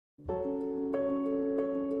You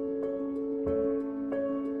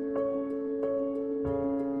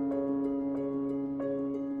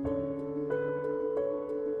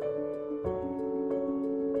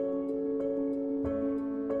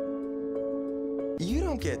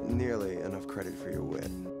don't get nearly enough credit for your wit.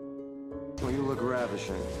 Well, you look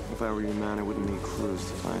ravishing. If I were your man, I wouldn't need clues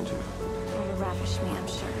to find you. Oh, you ravish me, I'm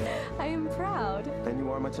sure. I am proud. And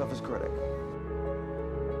you are my toughest critic.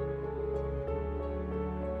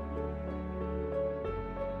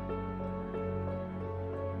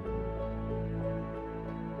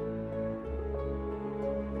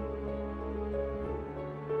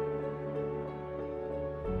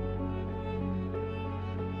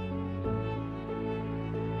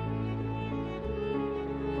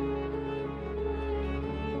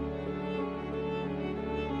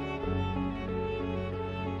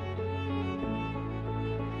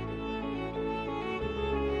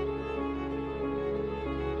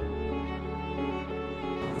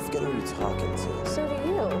 Forget who you're talking to. So do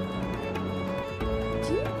you. Do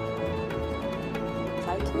you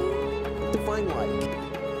like me? Define like.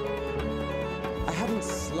 I haven't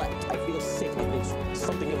slept. I feel sick like there's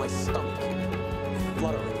something in my stomach.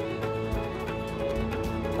 Fluttering.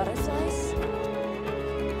 Butterflies?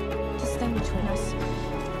 This thing between us,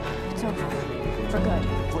 it's over. For good.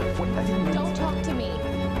 Wait, I didn't mean... Don't talk to me.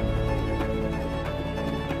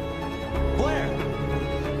 Blair!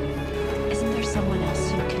 Isn't there someone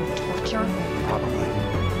else you can torture? Probably.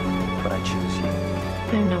 But I choose you. I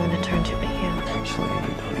have no one to turn to but you. Actually, you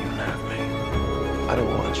don't even have me. I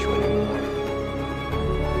don't want you anymore.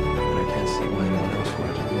 And I can't see why anyone else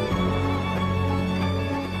would.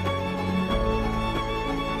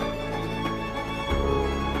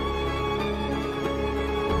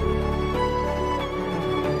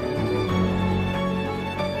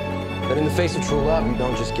 But in the face of true love, you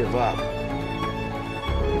don't just give up.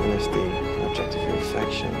 Even if the object of your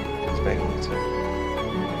affection is begging you to.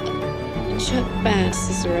 Chuck Bass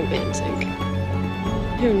is a romantic.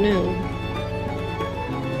 Who knew?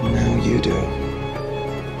 Now you do.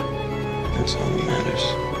 That's all that matters.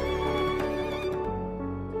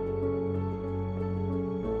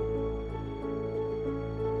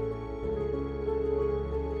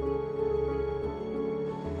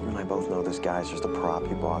 You and I both know this guy's just a prop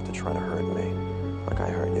you bought to try to hurt me. Like I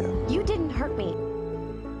hurt you. You didn't hurt me.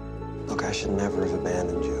 Look, I should never have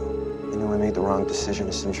abandoned you. I knew I made the wrong decision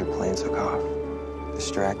as soon as your plane took off.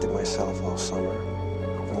 Distracted myself all summer,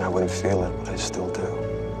 hoping I wouldn't feel it, but I still do.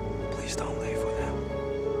 Please don't leave with him.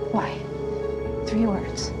 Why? 3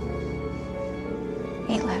 words.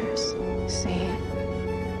 8 letters. Say it,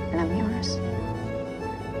 and I'm yours.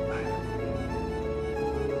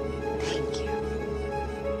 Thank you.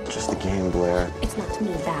 Just a game, Blair. It's not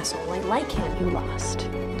me, Vassal. I like him. You lost.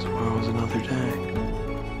 Tomorrow's another day.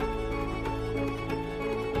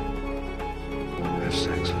 Have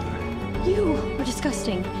sex with me. You are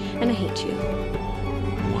disgusting, and I hate you.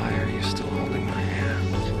 Why are you still holding my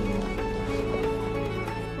hand?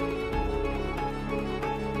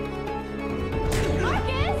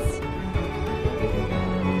 Marcus!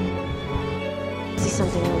 This is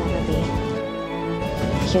something I'll never be.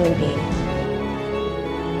 A human being.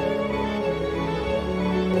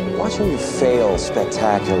 Watching you fail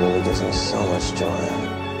spectacularly gives me so much joy.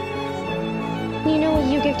 You know what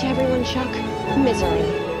you give to everyone, Chuck? Misery.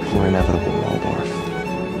 More inevitable, Waldorf.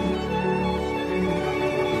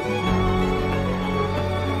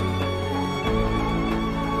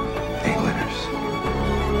 Eight letters.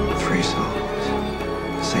 3 syllables.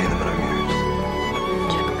 Say them and I'm yours.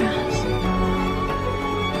 Chuck Bass.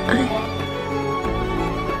 I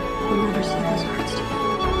will never say those words to you.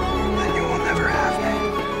 Then you will never have me.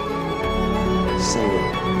 Say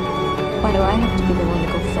it. Why do I have to be the one to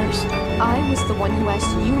go first? I was the one who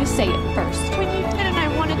asked you to say it first. When you didn't, I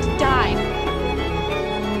wanted to die.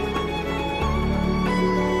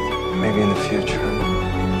 Maybe in the future.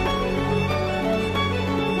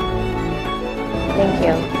 Thank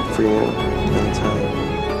you. For you,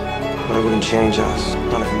 anytime. But it wouldn't change us.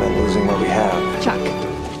 Not if it meant losing what we have. Chuck.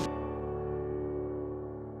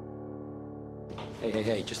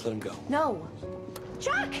 Hey, just let him go. No.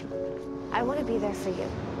 Chuck! I want to be there for you.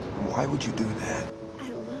 Why would you do that? I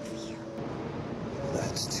love you.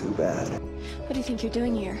 That's too bad. What do you think you're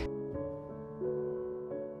doing here?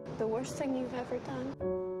 The worst thing you've ever done.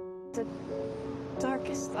 The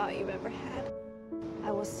darkest thought you've ever had.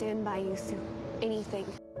 I will stand by you through anything.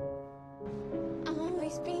 I'll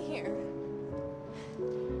always be here.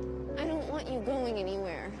 I don't want you going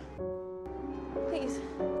anywhere. Please.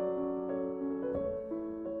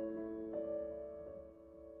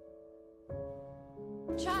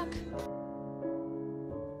 Chuck.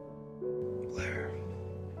 Blair,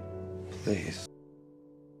 please.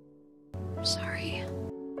 I'm sorry.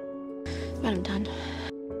 But I'm done.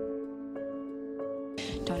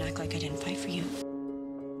 Don't act like I didn't fight for you.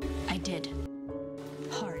 I did.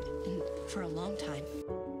 Hard, and for a long time.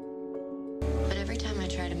 But every time I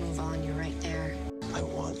try to move on, you're right there. I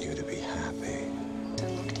want you to be happy.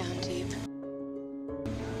 Then look down deep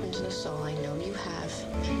into the soul I know you have,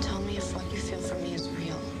 and tell me if what you feel for me is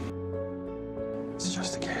real. It's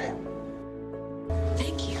just a game.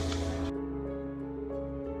 Thank you.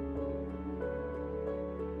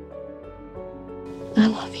 I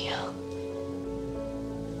love you.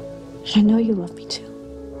 And I know you love me too.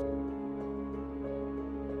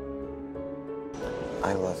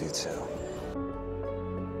 I love you too.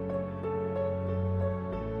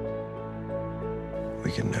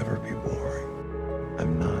 We can never be boring.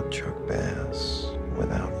 I'm not Chuck Bass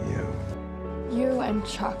without you. You and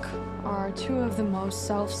Chuck are two of the most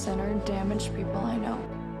self-centered, damaged people I know.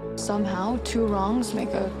 Somehow, two wrongs make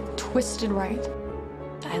a twisted right.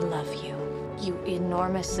 I love you, you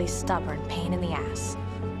enormously stubborn pain in the ass.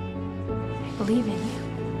 I believe in you.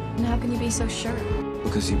 And how can you be so sure?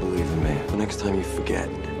 Because you believe in me. The next time you forget,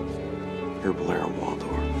 you're Blair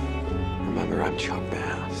Waldorf. Remember, I'm Chuck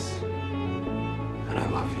Bass. And I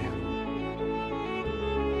love you.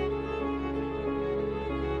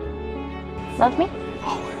 Love me?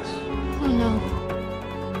 Always. Oh no.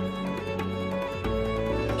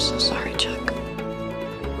 I'm so sorry, Chuck.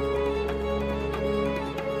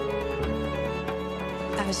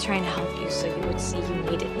 I was trying to help you so you would see you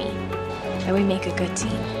needed me. And we make a good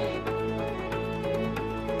team.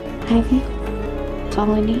 I have you. That's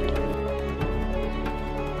all I need.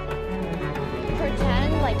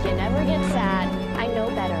 Pretend like you never get sad. I know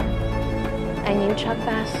better. And you, Chuck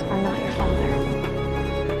Bass, are not your father.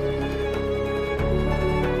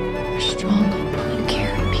 You're strong. You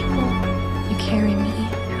carry people. You carry me.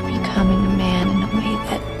 You're becoming a man in a way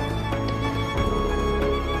that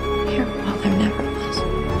your father never was.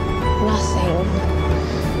 Nothing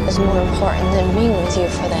is more important than being with you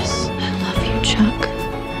for this. I love you, Chuck.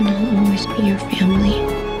 And I'll always be your family.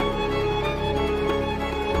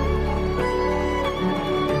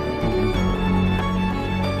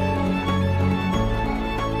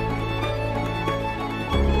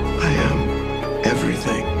 I am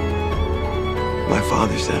everything my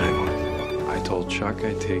father said I would. I told Chuck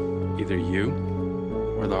I'd take either you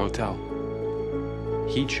or the hotel.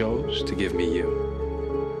 He chose to give me you.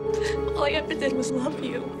 All I ever did was love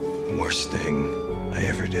you. Worst thing I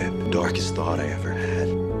ever did. Darkest thought I ever had.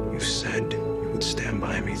 You said you would stand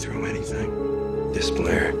by me through anything. This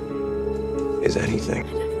Blair is anything.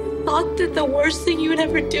 Thought that the worst thing you would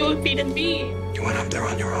ever do would be to me. You went up there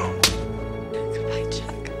on your own. Goodbye,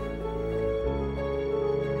 Chuck.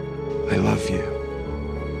 I love you.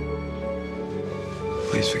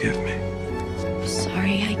 Please forgive me. I'm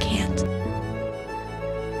sorry, I can't.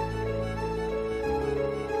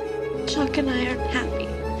 Chuck and I aren't happy.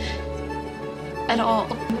 At all.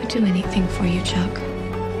 I would do anything for you, Chuck.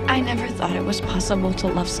 I never thought it was possible to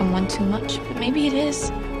love someone too much, but maybe it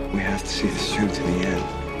is. We have to see this through to the end.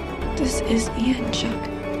 This is the end, Chuck.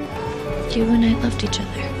 You and I loved each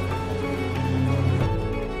other.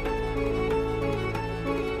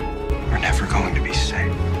 We're never going to be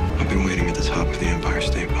safe. I've been waiting at the top of the Empire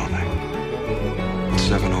State Building. At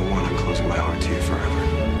 7:01, I'm closing my heart to you forever.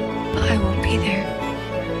 I won't be there.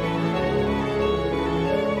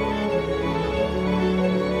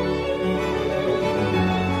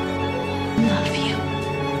 Love you.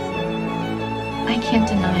 I can't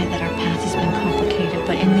deny that our path has been complicated,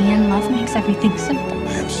 but in the end, love makes everything simple.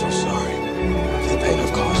 I am so sorry for the pain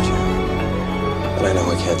I've caused you. And I know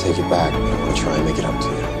I can't take it back, but I want to try and make it up to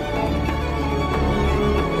you.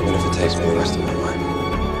 Even if it takes me the rest of my life.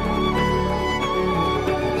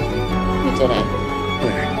 You did it.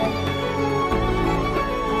 Where?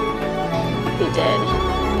 You did.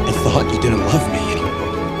 I thought you didn't love me anymore.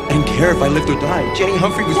 I didn't care if I lived or died. Jenny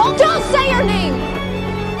Humphrey was... Don't say her name!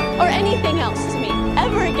 Or anything else to me,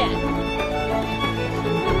 ever again.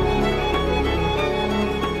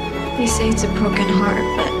 They say it's a broken heart,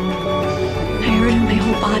 but I hurt in my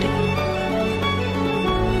whole body.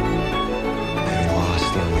 I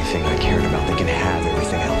lost the only thing I cared about. They can have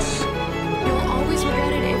everything else. You'll always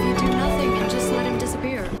regret it if you do nothing and just let him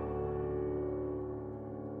disappear.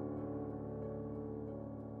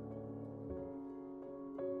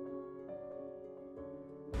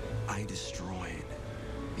 I destroyed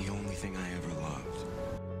the only thing I ever loved.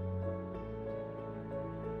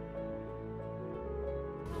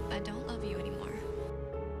 I don't love you anymore.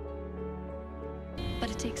 But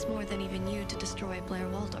it takes more than even you to destroy Blair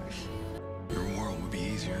Waldorf. Your world would would be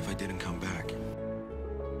easier if I didn't come back.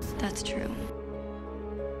 That's true.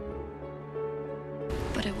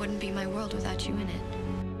 But it wouldn't be my world without you in it.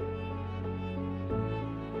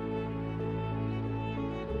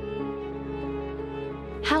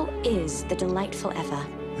 How is the delightful Eva?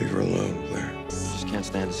 Leave her alone, Blair. I just can't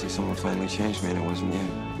stand to see someone finally change me, and it wasn't you.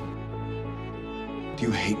 Do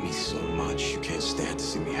you hate me so much you can't stand to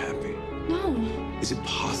see me happy? No. Is it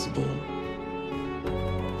possible?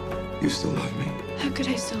 You still love me? How could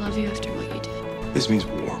I still love you after what you did? This means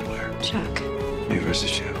war, Blair. Chuck. Me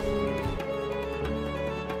versus you.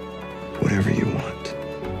 Whatever you want,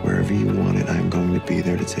 wherever you want it, I'm going to be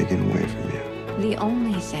there to take it away from you. The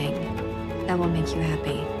only thing that will make you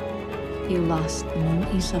happy, you lost the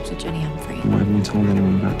moment you slept with Jenny Humphrey. Why haven't you told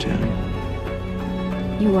anyone about Jenny?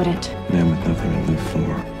 You wouldn't. A man with nothing to live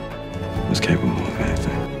for was capable of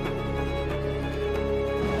anything.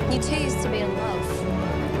 You two used to be in love.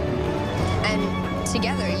 And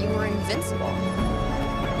together you were invincible.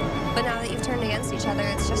 But now that you've turned against each other,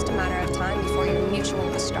 it's just a matter of time before your mutual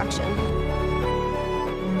destruction.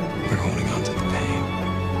 We're holding on to the pain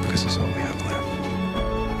because it's all we have left.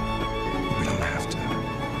 We don't have to.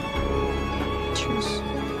 Truce.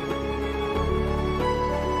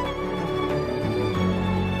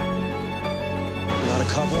 We're not a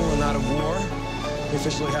couple, we're not at war. We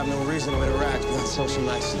officially have no reason to interact without social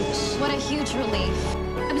niceties. What a huge relief.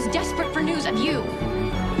 I was desperate for news of you.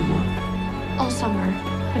 All summer,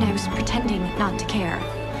 when I was pretending not to care,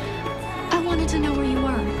 I wanted to know where you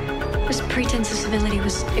were. This pretense of civility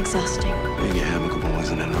was exhausting. Being amicable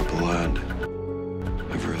isn't in our blood.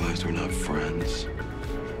 I've realized we're not friends.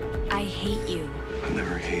 I hate you. I've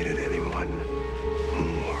never hated anyone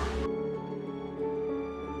more.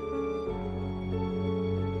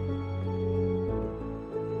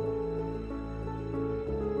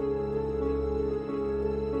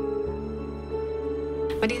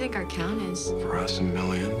 What do you think our count is? For us,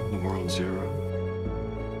 1,000,000, the world 0.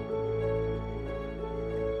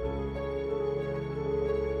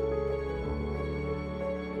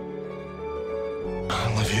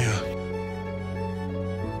 I love you.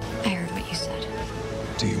 I heard what you said.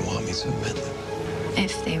 Do you want me to admit it?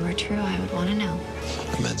 If they were true, I would want to know.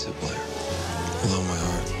 I meant it, Blair. With all my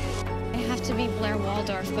heart. I have to be Blair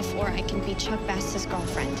Waldorf before I can be Chuck Bass's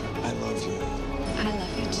girlfriend. I love you. I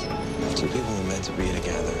love you too. If two people are meant to be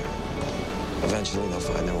together, eventually they'll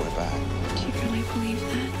find their way back. Do you really believe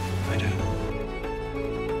that? I do.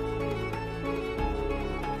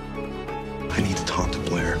 I need to talk to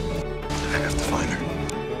Blair. I have to find her.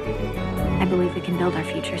 I believe we can build our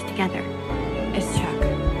futures together. It's Chuck.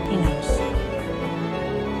 He knows.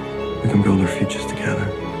 We can build our futures together.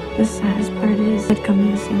 The saddest part is I'd come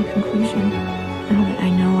to the same conclusion. Now that I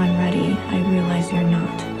know I'm ready, I realize you're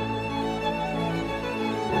not.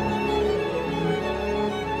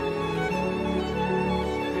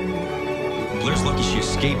 Blair's lucky she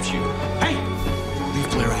escaped you. Hey! Leave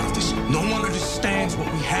Blair out of this. No one understands what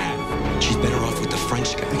we have. She's better off with the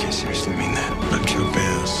French guy. I can't seriously mean that. I'm Chuck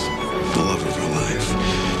Bass, the love of her life.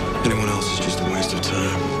 Anyone else is just a waste of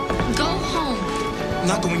time. Go home. I'm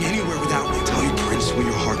not going anywhere without you. Tell you, Prince, where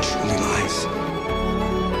your heart truly lies.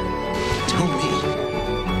 Tell me.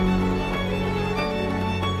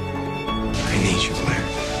 I need you, Blair,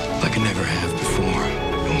 like I never have before.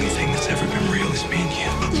 The only thing that's ever been real is me and you.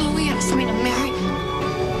 Louis asked me to marry.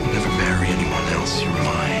 I'll never marry anyone else. You're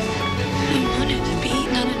mine. I wanted to be,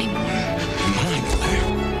 not anymore. You're mine, Blair.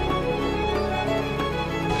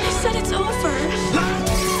 I said it's over.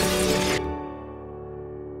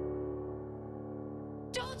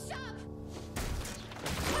 Don't stop!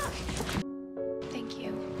 Thank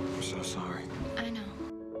you. I'm so sorry. I know.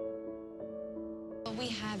 What we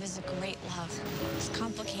have is a great love. It's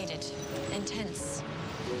complicated, intense,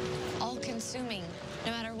 all-consuming.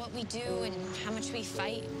 No matter what we do and how much we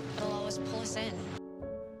fight, it'll always pull us in.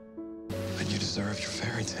 But you deserve your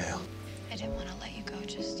fairy tale. I didn't want to let you go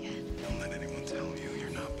just yet. Don't let anyone tell you you're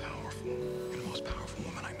not powerful. You're the most powerful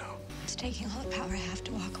woman I know. It's taking all the power I have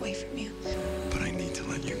to walk away from you. But I need to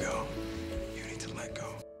let you go. You need to let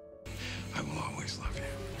go. I will always love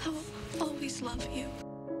you. I will always love you.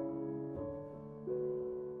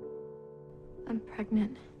 I'm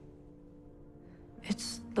pregnant.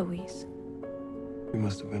 It's Louise. You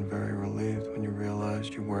must have been very relieved when you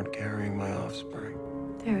realized you weren't carrying my offspring.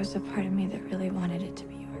 There was a part of me that really wanted it to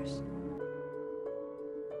be yours.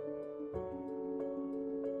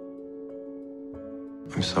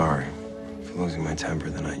 I'm sorry for losing my temper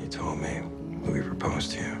the night you told me Louis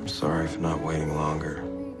proposed to you. I'm sorry for not waiting longer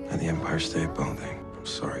at the Empire State Building. I'm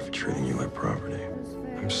sorry for treating you like property.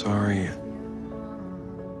 I'm sorry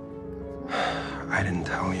I didn't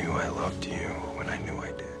tell you I loved you when I knew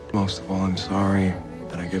I did. Most of all, I'm sorry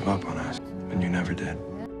that I gave up on us, and you never did.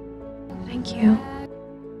 Thank you.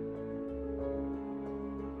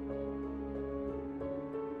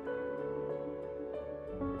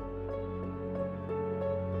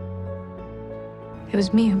 It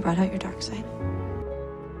was me who brought out your dark side.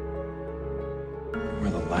 You were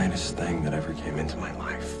the lightest thing that ever came into my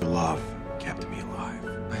life. Your love kept me alive.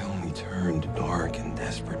 I only turned dark and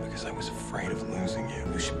desperate because I was afraid of losing you.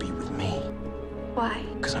 You should be with me. Why?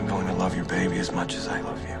 Because I'm going to love your baby as much as I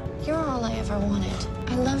love you. You're all I ever wanted.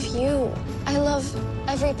 I love you. I love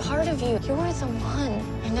every part of you. You're the one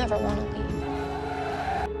I never want to leave.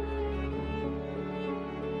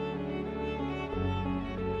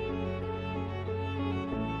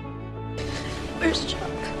 Where's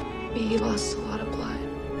Chuck? He lost a lot of blood.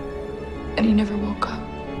 And he never woke up.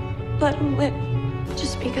 Let him live.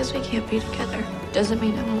 Just because we can't be together doesn't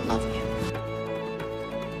mean I won't love you.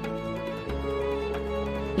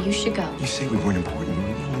 You should go. You say we weren't important.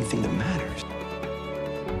 You're the only thing that matters.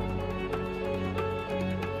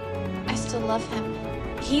 I still love him.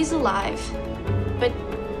 He's alive. But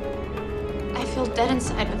I feel dead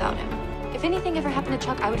inside without him. If anything ever happened to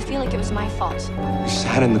Chuck, I would feel like it was my fault. We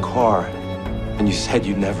sat in the car, and you said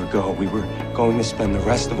you'd never go. We were going to spend the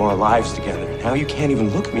rest of our lives together. Now you can't even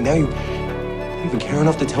look at me. Now you don't even care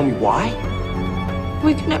enough to tell me why?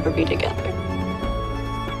 We could never be together.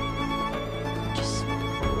 Just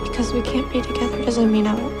because we can't be together doesn't mean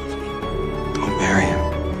I won't love you. Don't marry him.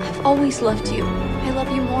 I've always loved you. I love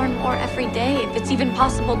you more and more every day, if it's even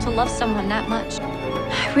possible to love someone that much.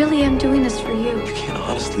 I really am doing this for you. You can't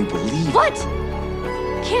honestly believe. What?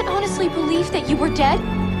 Can't honestly believe that you were dead?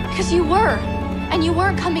 Because you were, and you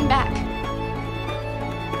weren't coming back.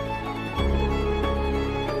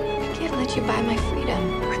 I can't let you buy my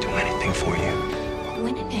freedom. I'd do anything for you.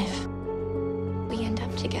 When and if we end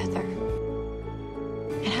up together,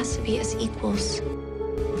 it has to be as equals,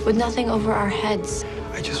 with nothing over our heads.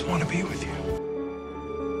 I just want to be with you.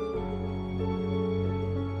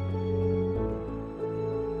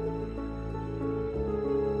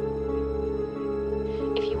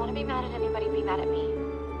 If you want to be mad at anybody, be mad at me.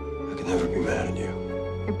 I can never be mad at you.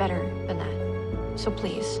 You're better than that. So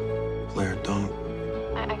please. Blair, don't.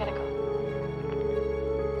 I gotta go.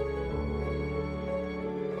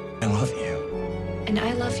 I love you. And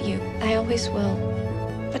I love you. I always will.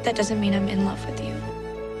 But that doesn't mean I'm in love with you.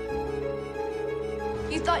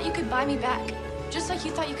 You thought you could buy me back, just like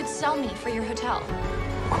you thought you could sell me for your hotel.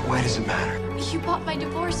 Why does it matter? You bought my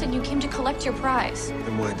divorce and you came to collect your prize.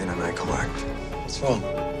 Then why didn't I collect? What's wrong?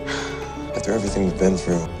 After everything we've been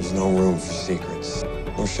through, there's no room for secrets.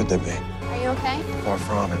 Nor should there be. Are you okay? Far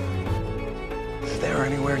from it. Is there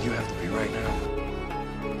anywhere you have to be right now?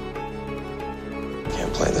 I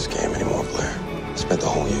can't play this game anymore, Blair. I spent the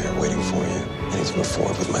whole year waiting for you. I need to move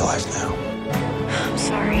forward with my life now. I'm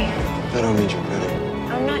sorry. I don't need your pity.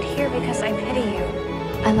 I'm not here because I pity you.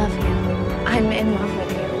 I love you. I'm in love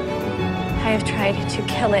with you. I have tried to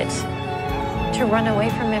kill it, to run away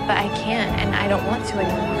from it, but I can't, and I don't want to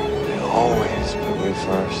anymore. I always put you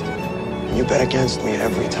first. And you bet against me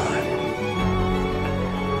every time.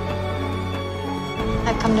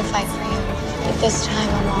 I've come to fight for you, but this time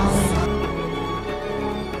I'm all in.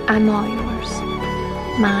 I'm all yours.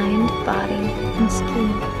 Mind, body, and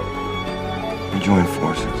scheme. We join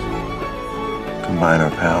forces. Combine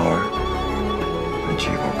our power. And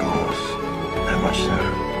achieve our goals. That much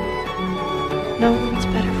sooner. No one's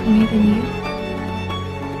better for me than you.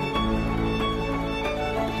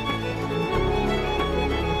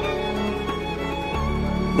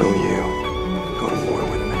 Will you go to war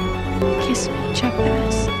with me? Kiss me, Chuck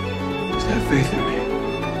Bass. Just have faith in me.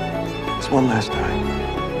 Just one last time.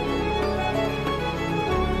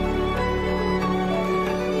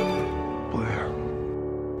 Blair,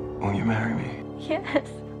 will you marry me? Yes.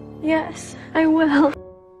 Yes, I will.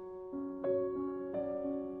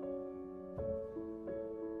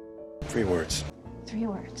 3 words. 3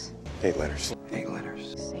 words. 8 letters. 8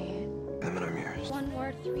 letters. Say it. Them and I'm yours. 1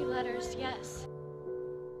 word, 3 letters, yes.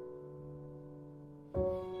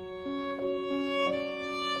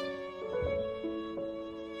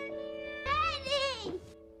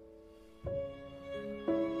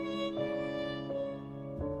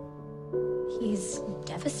 He's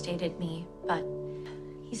devastated me, but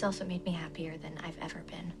he's also made me happier than I've ever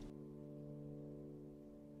been.